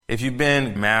if you've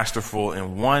been masterful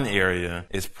in one area,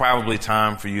 it's probably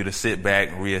time for you to sit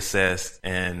back, reassess,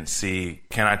 and see,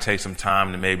 can I take some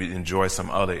time to maybe enjoy some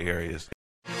other areas?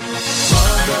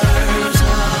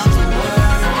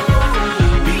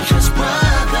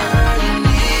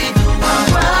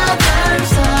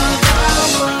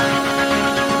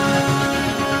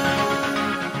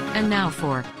 And now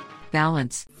for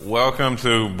balance. Welcome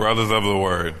to Brothers of the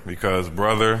Word, because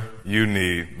brother, you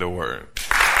need the Word.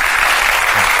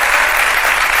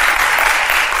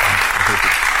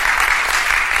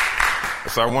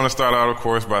 So I want to start out, of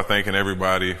course, by thanking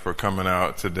everybody for coming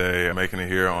out today and making it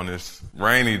here on this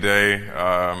rainy day.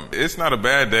 It's not a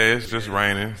bad day, it's just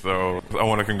raining. So I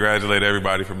want to congratulate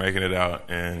everybody for making it out.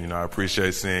 And, I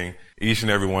appreciate seeing each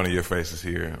and every one of your faces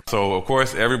here. So, of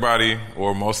course, everybody,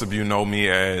 or most of you, know me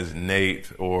as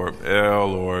Nate or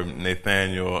L or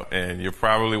Nathaniel. And you're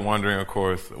probably wondering, of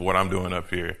course, what I'm doing up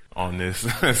here on this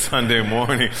Sunday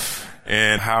morning.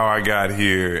 And how I got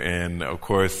here. And, of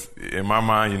course, in my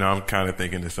mind, I'm kind of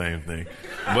thinking the same thing.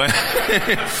 But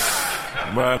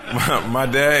my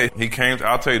dad, he came,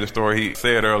 I'll tell you the story. He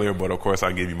said earlier, but, of course,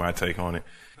 I'll give you my take on it.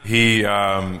 He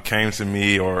came to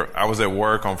me, or I was at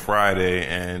work on Friday,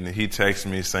 and he texted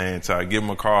me saying to give him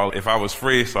a call if I was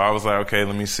free. So I was like, okay,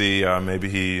 let me see. Maybe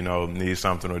he, needs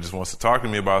something or just wants to talk to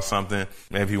me about something.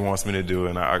 Maybe he wants me to do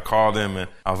it. And I called him, and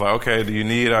I was like, okay, do you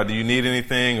need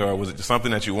anything, or was it just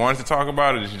something that you wanted to talk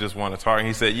about, or did you just want to talk? And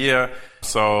he said, yeah.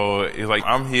 So he's like,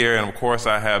 I'm here, and of course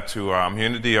I have to. I'm here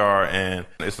in the DR, and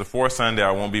it's the fourth Sunday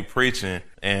I won't be preaching,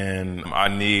 and I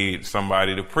need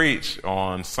somebody to preach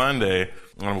on Sunday.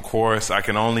 And of course, I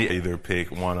can only either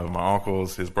pick one of my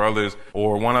uncles, his brothers,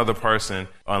 or one other person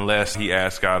unless he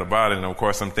asks God about it. And of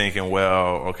course, I'm thinking,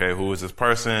 well, okay, who is this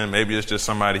person? Maybe it's just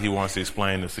somebody he wants to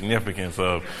explain the significance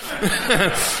of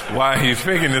why he's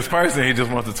picking this person. He just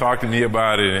wants to talk to me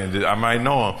about it, and I might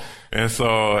know him. And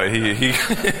so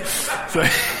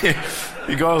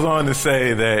he goes on to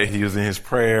say that he was in his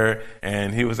prayer,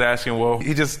 and he was asking, well,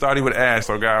 he just thought he would ask,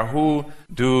 so God, who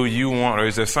do you want, or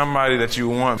is there somebody that you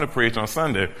want to preach on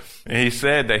Sunday? And he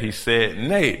said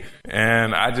Nate.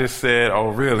 And I just said, oh,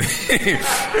 really?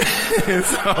 And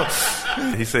so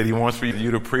he said he wants for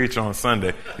you to preach on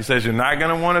Sunday. He says, you're not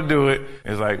going to want to do it.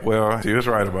 It's like, well, he was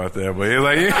right about that. But he's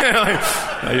like,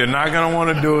 yeah, you're not going to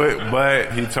want to do it.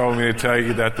 But he told me to tell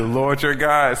you that the Lord your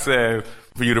God said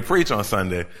for you to preach on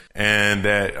Sunday. And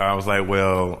that I was like,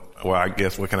 well, I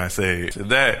guess what can I say to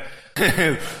that?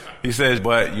 He says,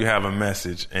 but you have a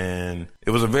message. And it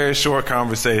was a very short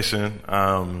conversation.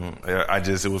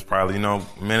 It was probably, a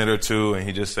minute or two. And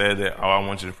he just said that, I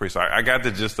want you to preach. So I got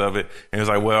the gist of it. And he was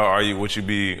like, well, are you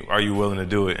willing to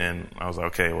do it? And I was like,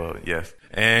 okay, well, yes.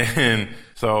 And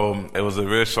so it was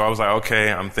so I was like,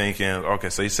 okay, I'm thinking, okay,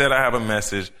 so he said, I have a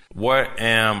message. What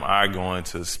am I going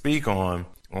to speak on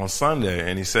Sunday?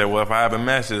 And he said, well, if I have a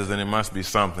message, then it must be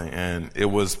something. And it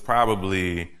was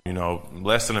probably,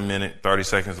 less than a minute, 30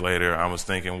 seconds later, I was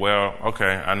thinking, well,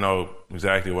 okay, I know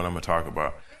exactly what I'm going to talk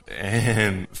about.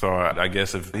 And so I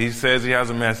guess if he says he has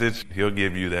a message, he'll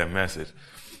give you that message.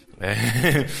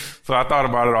 And so I thought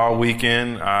about it all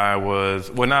weekend.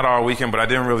 Not all weekend, but I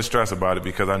didn't really stress about it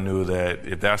because I knew that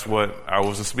if that's what I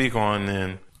was to speak on,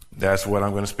 then that's what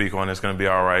I'm going to speak on. It's going to be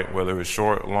all right, whether it's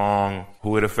short, long,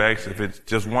 who it affects, if it's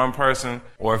just one person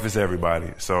or if it's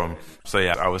everybody. So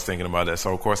yeah, I was thinking about that.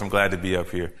 So, of course, I'm glad to be up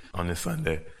here on this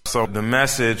Sunday. So the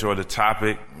message or the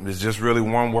topic is just really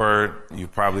one word.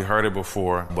 You've probably heard it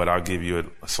before, but I'll give you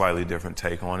a slightly different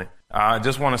take on it. I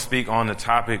just want to speak on the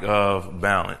topic of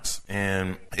balance.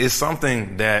 And it's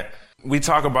something that we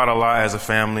talk about a lot as a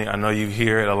family. I know you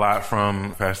hear it a lot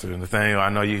from Pastor Nathaniel. I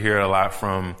know you hear it a lot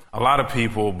from a lot of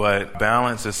people, but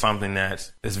balance is something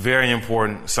that's very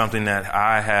important, something that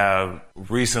I have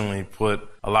recently put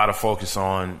a lot of focus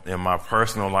on in my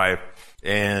personal life,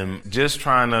 and just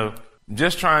trying to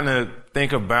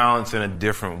think of balance in a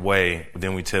different way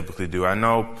than we typically do. I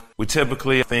know we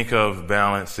typically think of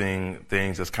balancing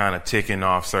things as kind of ticking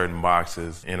off certain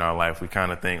boxes in our life. We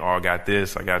kind of think, oh, I got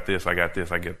this, I got this, I got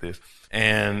this, I get this.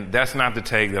 And that's not the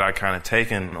take that I kind of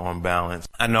taken on balance.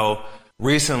 I know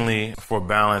recently for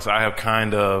balance, I have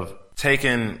kind of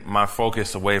taken my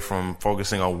focus away from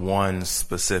focusing on one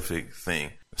specific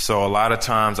thing. So a lot of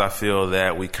times I feel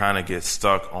that we kind of get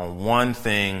stuck on one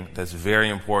thing that's very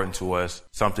important to us,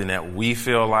 something that we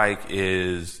feel like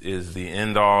is the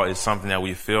end all, is something that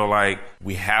we feel like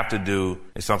we have to do,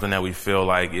 it's something that we feel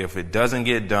like if it doesn't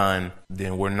get done,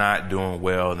 then we're not doing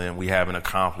well, then we haven't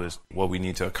accomplished what we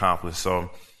need to accomplish.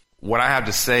 So what I have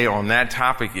to say on that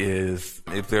topic is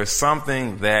if there's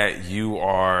something that you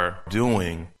are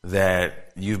doing that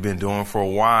you've been doing for a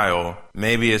while,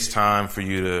 maybe it's time for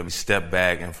you to step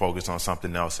back and focus on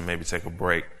something else and maybe take a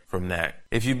break from that.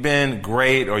 If you've been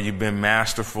great or you've been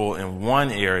masterful in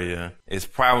one area, it's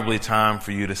probably time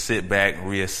for you to sit back,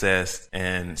 reassess,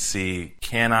 and see,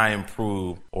 can I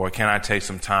improve, or can I take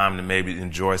some time to maybe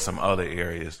enjoy some other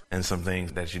areas and some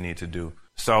things that you need to do.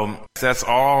 So that's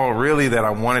all really that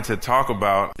I wanted to talk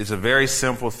about. It's a very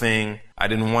simple thing. I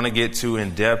didn't want to get too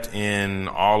in depth in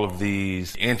all of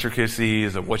these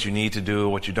intricacies of what you need to do,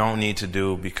 what you don't need to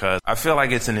do, because I feel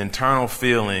like it's an internal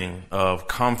feeling of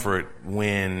comfort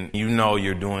when you know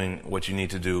you're doing what you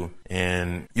need to do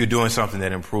and you're doing something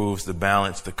that improves the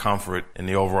balance, the comfort, and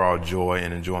the overall joy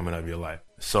and enjoyment of your life.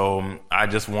 So I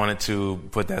just wanted to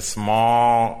put that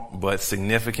small but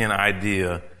significant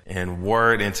idea and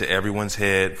word into everyone's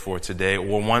head for today,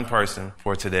 or one person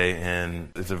for today. And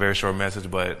it's a very short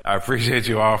message, but I appreciate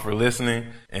you all for listening.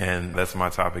 And that's my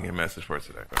topic and message for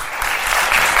today.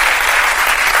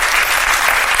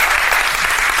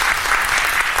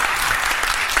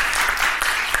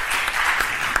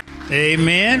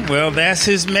 Amen. Well, that's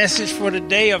his message for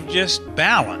today of just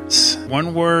balance.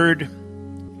 One word,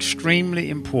 extremely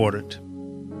important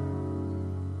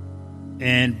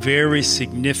and very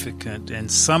significant,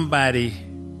 and somebody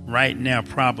right now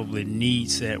probably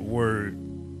needs that word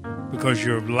because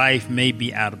your life may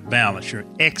be out of balance. You're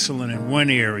excellent in one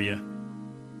area,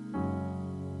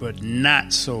 but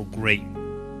not so great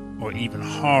or even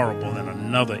horrible in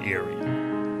another area.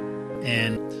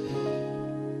 And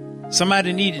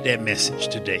somebody needed that message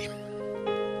today.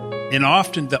 And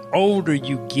often the older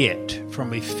you get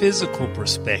from a physical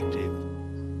perspective,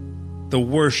 the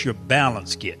worse your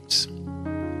balance gets.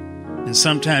 And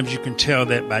sometimes you can tell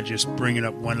that by just bringing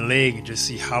up one leg and just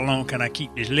see how long can I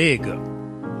keep this leg up.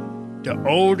 The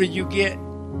older you get,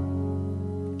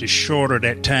 the shorter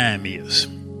that time is.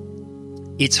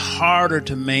 It's harder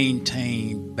to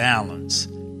maintain balance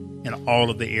in all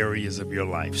of the areas of your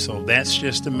life. So that's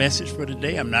just the message for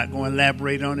today. I'm not going to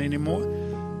elaborate on it anymore.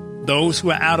 Those who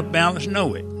are out of balance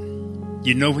know it.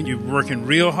 You know when you're working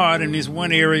real hard in this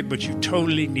one area, but you're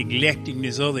totally neglecting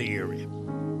this other area.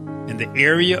 And the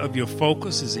area of your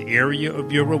focus is the area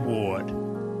of your reward,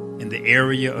 and the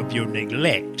area of your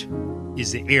neglect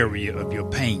is the area of your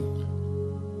pain.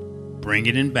 Bring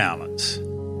it in balance.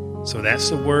 So that's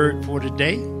the word for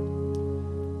today.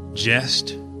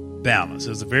 Just balance. It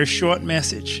was a very short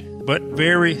message, but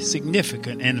very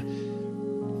significant. And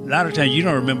a lot of times you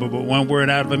don't remember but one word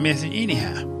out of a message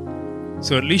anyhow.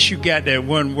 So at least you got that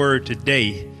one word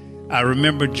today. I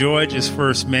remember George's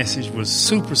first message was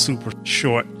super, super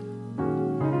short.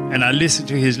 And I listened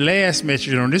to his last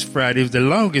message on this Friday. It was the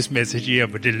longest message he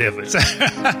ever delivered.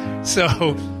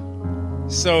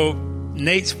 So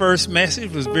Nate's first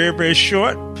message was very, very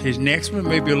short. His next one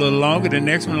may be a little longer. The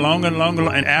next one longer and longer.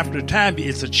 And after time,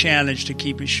 it's a challenge to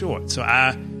keep it short. So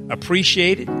I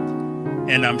appreciate it.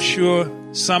 And I'm sure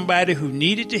somebody who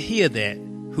needed to hear that,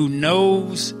 who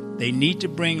knows they need to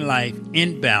bring life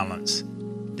in balance,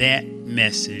 that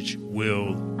message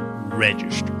will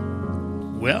register.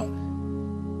 Well,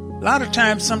 a lot of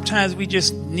times, sometimes we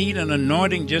just need an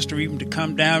anointing just to even to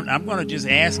come down. I'm going to just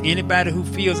ask anybody who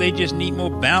feels they just need more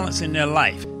balance in their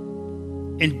life.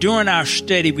 And during our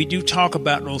study, we do talk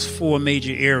about those four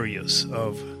major areas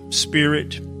of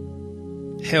spirit,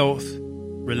 health,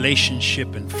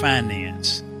 relationship, and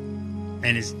finance.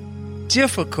 And it's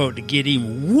difficult to get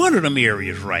even one of them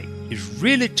areas right. It's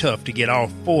really tough to get all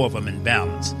four of them in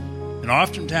balance. And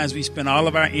oftentimes we spend all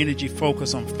of our energy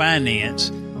focused on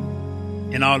finance,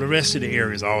 and all the rest of the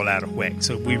areas all out of whack.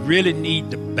 So we really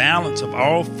need the balance of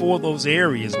all four of those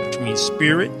areas between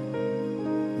spirit,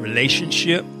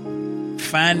 relationship,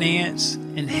 finance,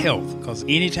 and health. Because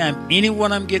anytime any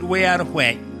one of them get way out of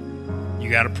whack, you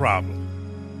got a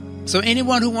problem. So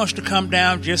anyone who wants to come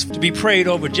down just to be prayed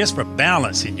over just for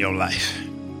balance in your life,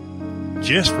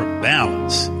 just for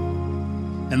balance.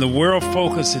 And the world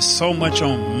focuses so much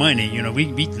on money. You know, we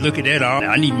look at that all.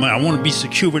 I need money. I want to be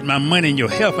secure with my money, and your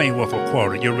health ain't worth a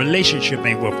quarter. Your relationship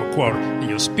ain't worth a quarter, and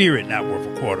your spirit not worth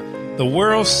a quarter. The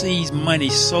world sees money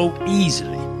so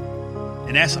easily.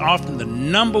 And that's often the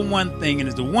number one thing, and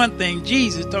it's the one thing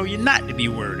Jesus told you not to be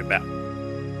worried about.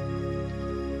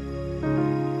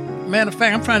 Matter of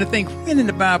fact, I'm trying to think, when in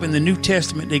the Bible, in the New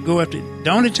Testament, they go after, the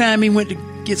only time he went to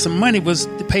get some money was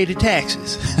to pay the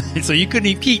taxes. So you couldn't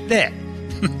even keep that.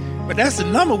 But that's the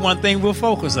number one thing we'll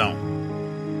focus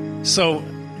on. So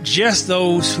just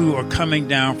those who are coming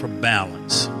down for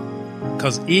balance,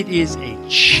 because it is a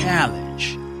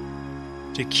challenge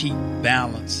to keep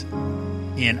balance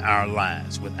in our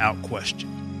lives without question.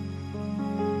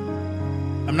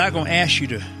 I'm not going to ask you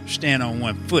to stand on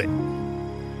one foot,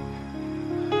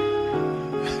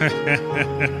 No,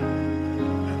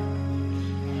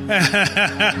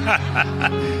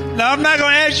 I'm not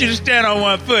going to ask you to stand on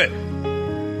one foot.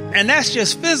 And that's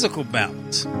just physical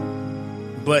balance.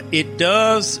 But it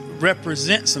does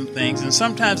represent some things. And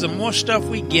sometimes the more stuff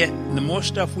we get, the more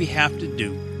stuff we have to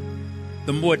do,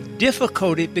 the more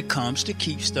difficult it becomes to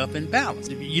keep stuff in balance.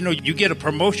 You know, you get a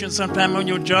promotion sometime on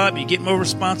your job, you get more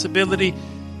responsibility.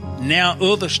 Now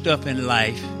other stuff in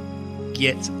life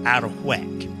gets out of whack.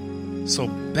 So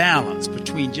balance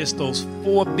between just those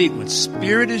four big ones.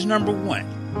 Spirit is number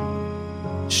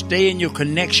one. Stay in your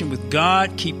connection with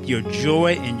God. Keep your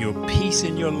joy and your peace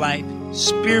in your life.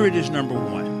 Spirit is number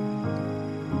one.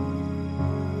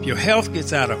 If your health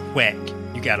gets out of whack,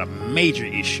 you got a major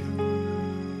issue.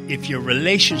 If your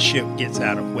relationship gets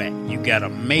out of whack, you got a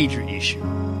major issue.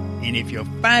 And if your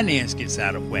finance gets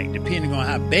out of whack, depending on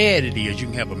how bad it is, you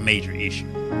can have a major issue.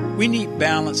 We need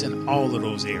balance in all of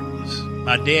those areas.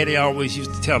 My daddy always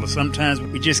used to tell us, sometimes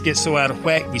we just get so out of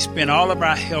whack, we spend all of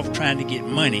our health trying to get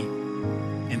money,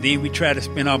 and then we try to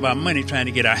spend all of our money trying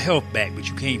to get our health back, but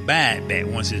you can't buy it back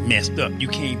once it's messed up. You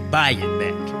can't buy it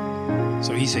back.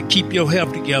 So he said, keep your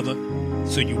health together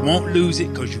so you won't lose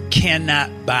it, because you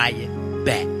cannot buy it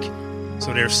back.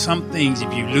 So there's some things,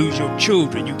 if you lose your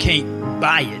children, you can't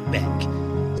buy it back.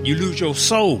 You lose your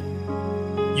soul,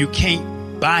 you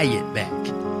can't buy it back.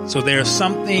 So there are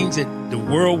some things that the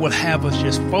world will have us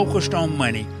just focused on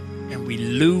money, and we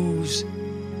lose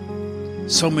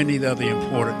so many of the other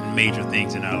important and major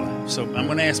things in our lives. So I'm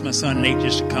going to ask my son Nate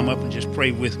just to come up and just pray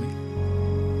with me.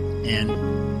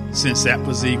 And since that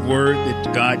was the word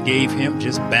that God gave him,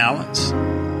 just balance.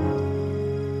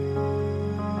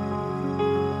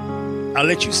 I'll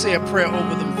let you say a prayer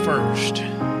over them first.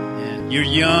 And you're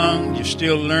young, you're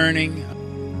still learning.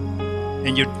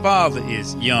 And your father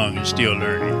is young and still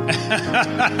learning.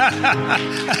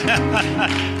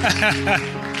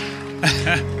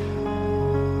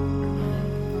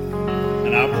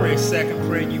 And I'll pray a second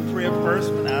prayer, and you pray a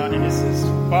first one out. And this is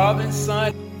Father and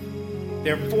Son.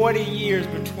 There are 40 years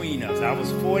between us. I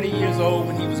was 40 years old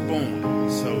when he was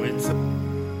born. So it's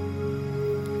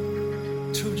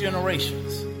 2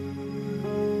 generations.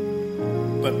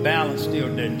 But balance still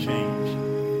doesn't change.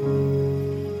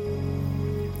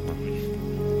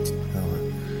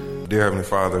 Dear Heavenly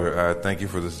Father, I thank you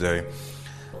for this day.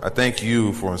 I thank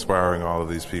you for inspiring all of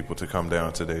these people to come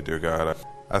down today, dear God.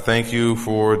 I thank you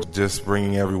for just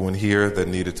bringing everyone here that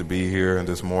needed to be here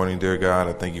this morning, dear God.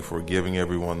 I thank you for giving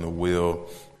everyone the will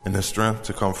and the strength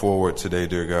to come forward today,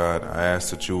 dear God. I ask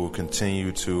that you will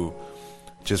continue to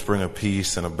just bring a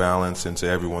peace and a balance into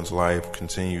everyone's life.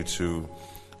 Continue to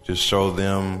just show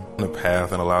them the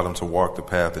path and allow them to walk the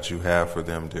path that you have for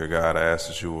them, dear God. I ask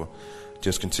that you will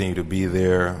just continue to be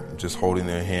there, just holding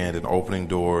their hand and opening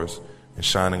doors and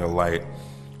shining a light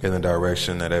in the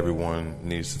direction that everyone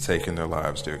needs to take in their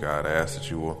lives, dear God. I ask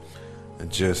that you will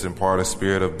just impart a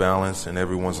spirit of balance in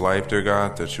everyone's life, dear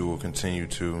God, that you will continue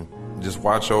to just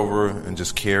watch over and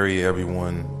just carry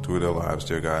everyone through their lives,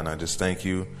 dear God. And I just thank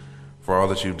you for all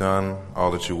that you've done,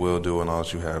 all that you will do, and all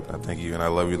that you have. I thank you, and I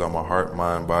love you with all my heart,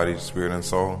 mind, body, spirit, and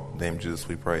soul. In the name of Jesus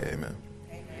we pray, amen.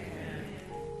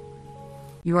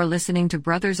 You are listening to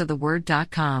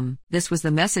brothersoftheword.com. This was the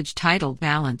message titled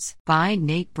Balance by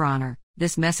Nate Bronner.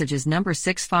 This message is number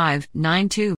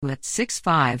 6592 at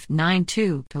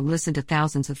 6592. To listen to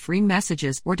thousands of free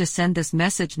messages or to send this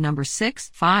message number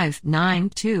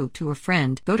 6592 to a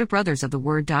friend, go to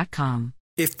brothersoftheword.com.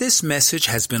 If this message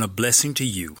has been a blessing to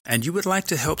you and you would like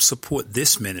to help support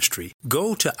this ministry,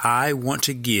 go to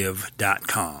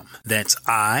iwanttogive.com. That's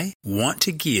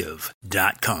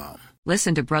iwanttogive.com.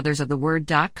 Listen to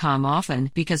brothersoftheword.com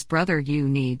often because, brother, you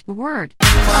need the word.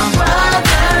 From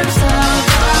Brothers of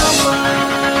the Word.